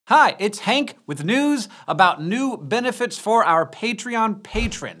Hi, it's Hank with news about new benefits for our Patreon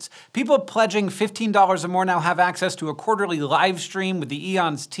patrons. People pledging $15 or more now have access to a quarterly live stream with the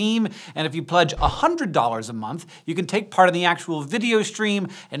Eons team, and if you pledge $100 a month, you can take part in the actual video stream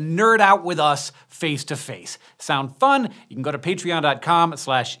and nerd out with us face to face. Sound fun? You can go to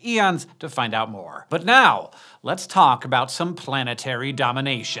patreon.com/eons to find out more. But now, let's talk about some planetary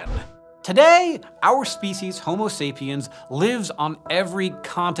domination. Today, our species, Homo sapiens, lives on every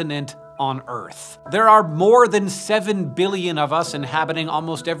continent on Earth. There are more than 7 billion of us inhabiting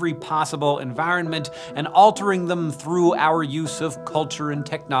almost every possible environment and altering them through our use of culture and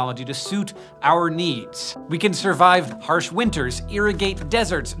technology to suit our needs. We can survive harsh winters, irrigate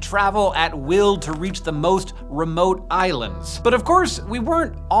deserts, travel at will to reach the most remote islands. But of course, we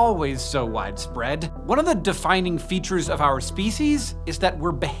weren't always so widespread. One of the defining features of our species is that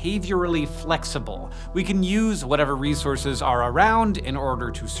we're behaviorally flexible. We can use whatever resources are around in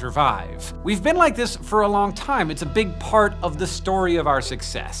order to survive. We've been like this for a long time. It's a big part of the story of our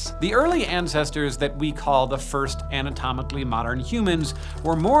success. The early ancestors that we call the first anatomically modern humans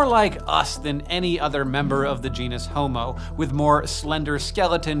were more like us than any other member of the genus Homo, with more slender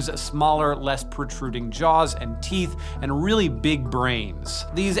skeletons, smaller, less protruding jaws and teeth, and really big brains.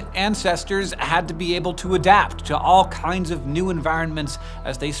 These ancestors had to be able to adapt to all kinds of new environments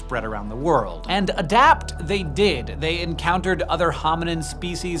as they spread around the world. And adapt they did. They encountered other hominin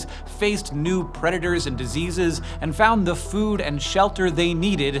species, faced new predators and diseases, and found the food and shelter they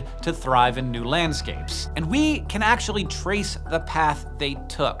needed to thrive in new landscapes. And we can actually trace the path they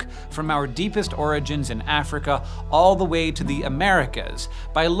took, from our deepest origins in Africa all the way to the Americas,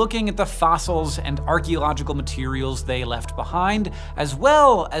 by looking at the fossils and archaeological materials they left behind, as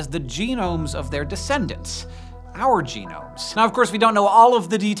well as the genomes of their descendants. Our genomes. Now, of course, we don't know all of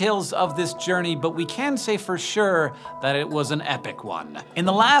the details of this journey, but we can say for sure that it was an epic one. In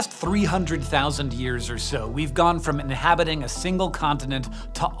the last 300,000 years or so, we've gone from inhabiting a single continent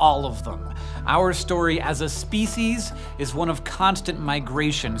to all of them. Our story as a species is one of constant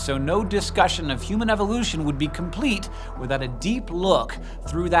migration, so no discussion of human evolution would be complete without a deep look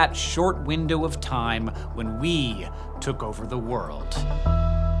through that short window of time when we took over the world.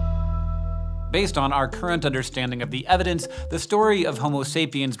 Based on our current understanding of the evidence, the story of Homo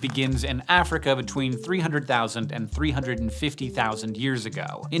sapiens begins in Africa between 300,000 and 350,000 years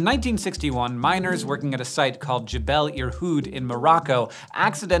ago. In 1961, miners working at a site called Jebel Irhoud in Morocco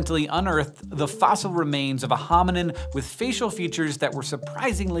accidentally unearthed the fossil remains of a hominin with facial features that were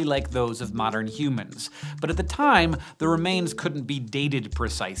surprisingly like those of modern humans. But at the time, the remains couldn't be dated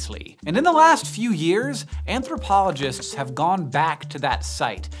precisely. And in the last few years, anthropologists have gone back to that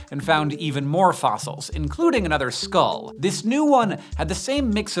site and found even more fossils, including another skull. This new one had the same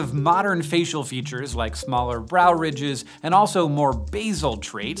mix of modern facial features like smaller brow ridges and also more basal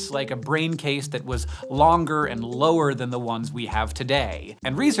traits like a brain case that was longer and lower than the ones we have today.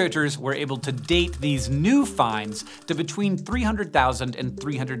 And researchers were able to date these new finds to between 300,000 and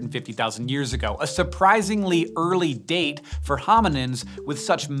 350,000 years ago, a surprisingly early date for hominins with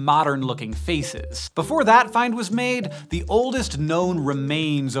such modern-looking faces. Before that find was made, the oldest known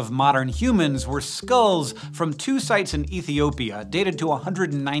remains of modern humans were skulls from two sites in Ethiopia, dated to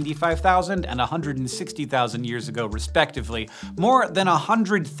 195,000 and 160,000 years ago, respectively, more than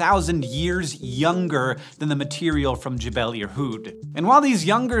 100,000 years younger than the material from Jebel Irhoud. And while these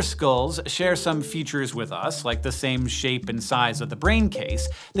younger skulls share some features with us, like the same shape and size of the brain case,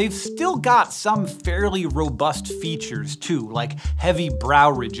 they've still got some fairly robust features too, like heavy brow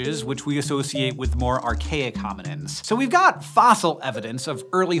ridges, which we associate with more archaic hominins. So we've got fossil evidence of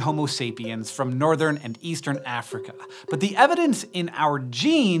early Homo sapiens from northern and eastern Africa, but the evidence in our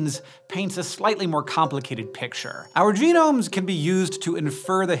genes paints a slightly more complicated picture. Our genomes can be used to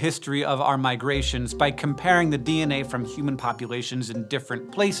infer the history of our migrations by comparing the DNA from human populations in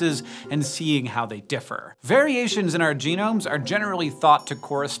different places and seeing how they differ. Variations in our genomes are generally thought to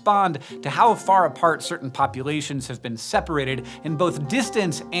correspond to how far apart certain populations have been separated in both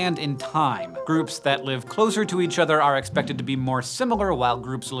distance and in time. Groups that live closer to each other are expected to be more similar, while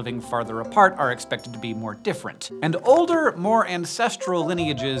groups living farther apart are expected to be more different. And older, more ancestral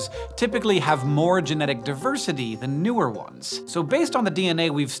lineages typically have more genetic diversity than newer ones. So based on the DNA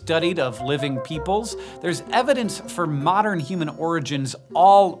we've studied of living peoples, there's evidence for modern human origins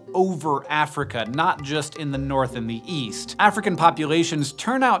all over Africa, not just in the north and the east. African populations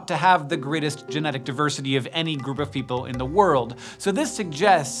turn out to have the greatest genetic diversity of any group of people in the world, so this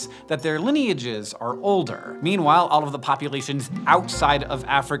suggests that their lineages are older. Meanwhile, all of the populations outside of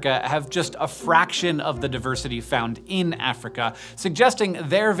Africa have just a fraction of the diversity found in Africa, suggesting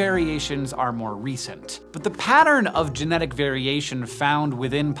their variations are more recent. But the pattern of genetic variation found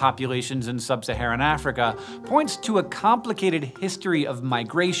within populations in sub-Saharan Africa points to a complicated history of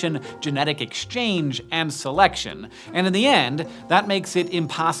migration, genetic exchange, and selection. And in the end, that makes it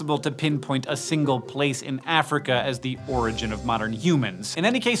impossible to pinpoint a single place in Africa as the origin of modern humans. In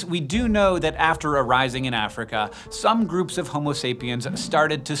any case, we do know that after arising in Africa, some groups of Homo sapiens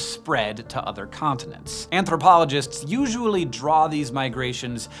started to spread to other continents. Anthropologists usually draw these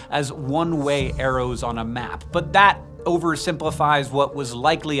migrations as one-way arrows on a map, but that oversimplifies what was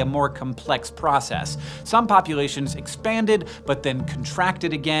likely a more complex process. Some populations expanded, but then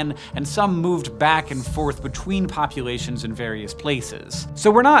contracted again, and some moved back and forth between populations in various places. So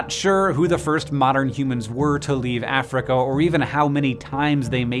we're not sure who the first modern humans were to leave Africa, or even how many times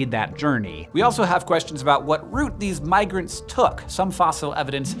they made that journey. We also have questions about what route these migrants took. Some fossil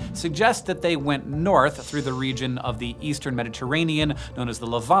evidence suggests that they went north through the region of the eastern Mediterranean, known as the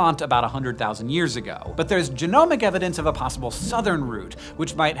Levant, about 100,000 years ago. But there's genomic evidence of a possible southern route,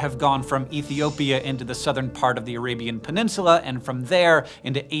 which might have gone from Ethiopia into the southern part of the Arabian Peninsula, and from there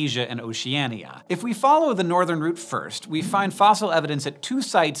into Asia and Oceania. If we follow the northern route first, we find fossil evidence at two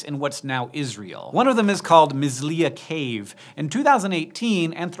sites in what's now Israel. One of them is called Mizliah Cave. In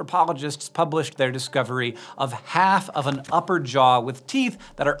 2018, anthropologists published their discovery of half of an upper jaw with teeth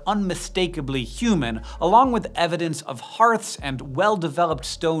that are unmistakably human, along with evidence of hearths and well-developed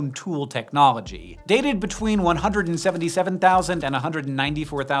stone tool technology. Dated between 177,000 and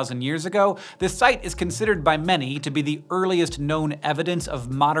 194,000 years ago, this site is considered by many to be the earliest known evidence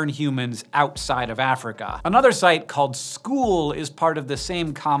of modern humans outside of Africa. Another site called School is part of the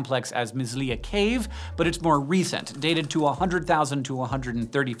same complex as Mizliah Cave, but it's more recent, dated to 100,000 to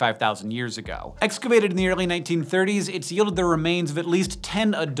 135,000 years ago. Excavated in the early 1930s, it's yielded the remains of at least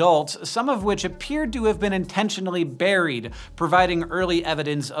 10 adults, some of which appeared to have been intentionally buried, providing early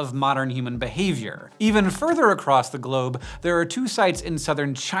evidence of modern human behavior. Even further across the globe, there are two sites in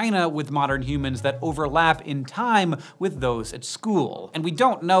southern China with modern humans that overlap in time with those at School. And we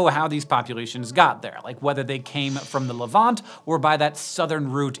don't know how these populations got there, like whether they came from the Levant or by that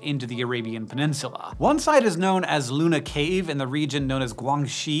southern route into the Arabian Peninsula. One site is known as Luna Cave in the region known as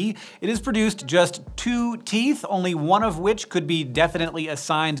Guangxi. It has produced just 2 teeth, only one of which could be definitely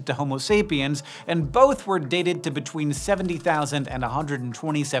assigned to Homo sapiens, and both were dated to between 70,000 and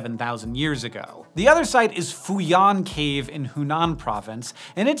 127,000 years ago. The other site is Fuyan Cave in Hunan province,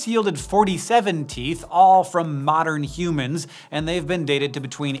 and it's yielded 47 teeth, all from modern humans, and they've been dated to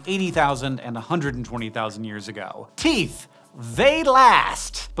between 80,000 and 120,000 years ago. Teeth! They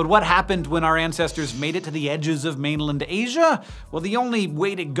last! But what happened when our ancestors made it to the edges of mainland Asia? Well, the only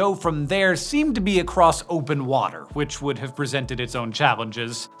way to go from there seemed to be across open water, which would have presented its own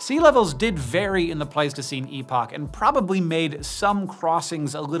challenges. Sea levels did vary in the Pleistocene epoch and probably made some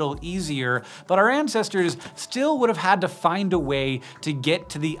crossings a little easier, but our ancestors still would have had to find a way to get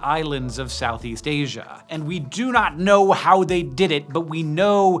to the islands of Southeast Asia. And we do not know how they did it, but we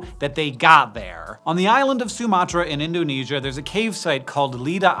know that they got there. On the island of Sumatra in Indonesia, there's a cave site called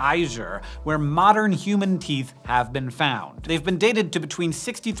Lida Aijer, where modern human teeth have been found. They've been dated to between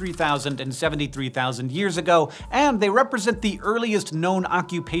 63,000 and 73,000 years ago, and they represent the earliest known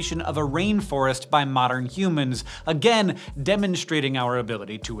occupation of a rainforest by modern humans, again demonstrating our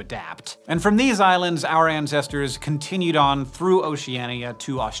ability to adapt. And from these islands, our ancestors continued on through Oceania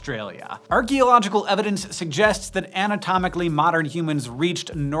to Australia. Archaeological evidence suggests that anatomically modern humans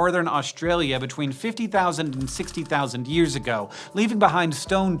reached northern Australia between 50,000 and 60,000 years ago, leaving behind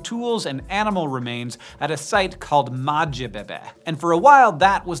stone tools and animal remains at a site called Majibebe. And for a while,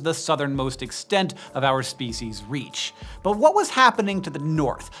 that was the southernmost extent of our species' reach. But what was happening to the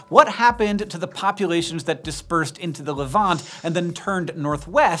north? What happened to the populations that dispersed into the Levant and then turned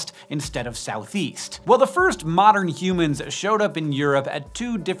northwest instead of southeast? Well, the first modern humans showed up in Europe at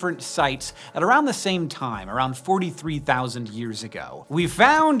 2 different sites at around the same time, around 43,000 years ago. We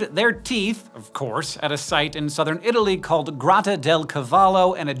found their teeth, of course, at a site in southern Italy called Grotta del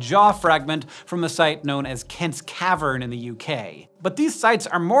Cavallo, and a jaw fragment from a site known as Kent's Cavern in the UK. But these sites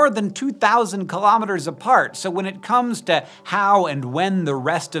are more than 2,000 kilometers apart, so when it comes to how and when the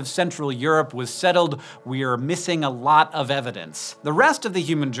rest of Central Europe was settled, we are missing a lot of evidence. The rest of the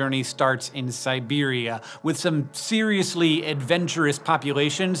human journey starts in Siberia, with some seriously adventurous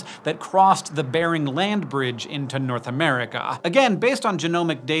populations that crossed the Bering Land Bridge into North America. Again, based on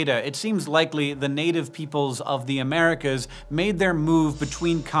genomic data, it seems likely the native peoples of the Americas made their move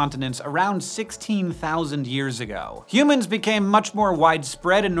between continents around 16,000 years ago. Humans became much much more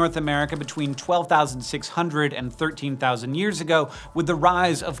widespread in North America between 12,600 and 13,000 years ago with the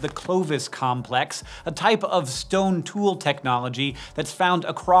rise of the Clovis complex, a type of stone tool technology that's found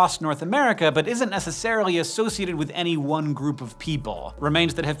across North America but isn't necessarily associated with any one group of people.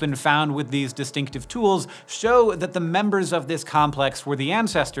 Remains that have been found with these distinctive tools show that the members of this complex were the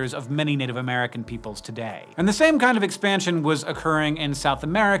ancestors of many Native American peoples today. And the same kind of expansion was occurring in South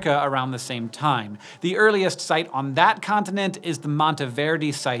America around the same time. The earliest site on that continent is the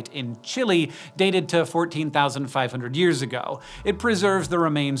Monteverde site in Chile, dated to 14,500 years ago. It preserves the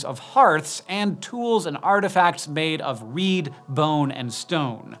remains of hearths and tools and artifacts made of reed, bone, and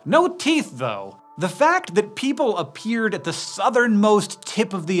stone. No teeth, though. The fact that people appeared at the southernmost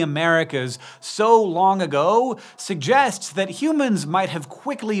tip of the Americas so long ago suggests that humans might have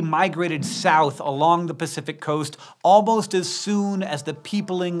quickly migrated south along the Pacific coast almost as soon as the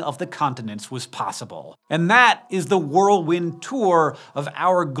peopling of the continents was possible. And that is the whirlwind tour of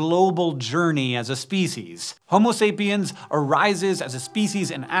our global journey as a species. Homo sapiens arises as a species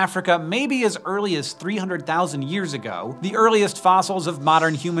in Africa maybe as early as 300,000 years ago. The earliest fossils of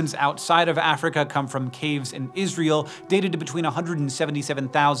modern humans outside of Africa come from caves in Israel, dated to between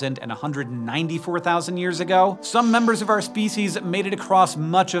 177,000 and 194,000 years ago. Some members of our species made it across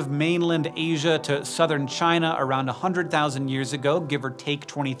much of mainland Asia to southern China around 100,000 years ago, give or take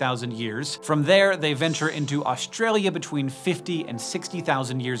 20,000 years. From there, they venture into Australia between 50 and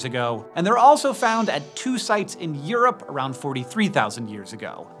 60,000 years ago. And they're also found at 2 sites in Europe around 43,000 years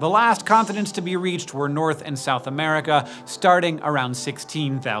ago. The last continents to be reached were North and South America, starting around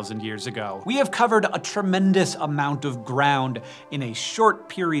 16,000 years ago. We have covered a tremendous amount of ground in a short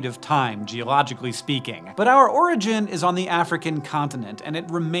period of time, geologically speaking. But our origin is on the African continent, and it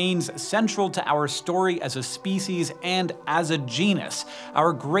remains central to our story as a species and as a genus.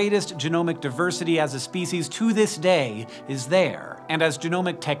 Our greatest genomic diversity as a species to this day is there. And as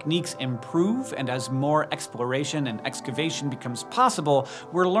genomic techniques improve, and as more exploration and excavation becomes possible,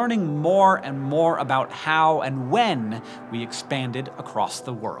 we're learning more and more about how and when we expanded across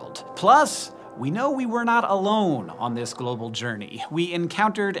the world. Plus, we know we were not alone on this global journey. We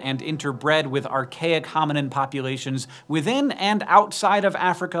encountered and interbred with archaic hominin populations within and outside of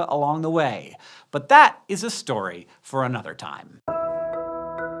Africa along the way. But that is a story for another time.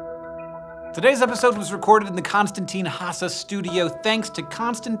 Today's episode was recorded in the Konstantin Haase studio thanks to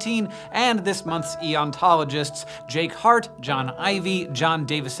Konstantin and this month's Eontologists, Jake Hart, John Ivey, John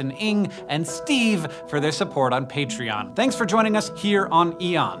Davison-Ing, and Steve for their support on Patreon. Thanks for joining us here on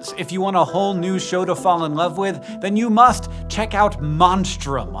Eons. If you want a whole new show to fall in love with, then you must check out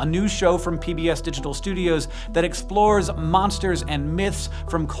Monstrum, a new show from PBS Digital Studios that explores monsters and myths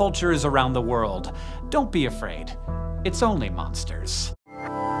from cultures around the world. Don't be afraid. It's only monsters.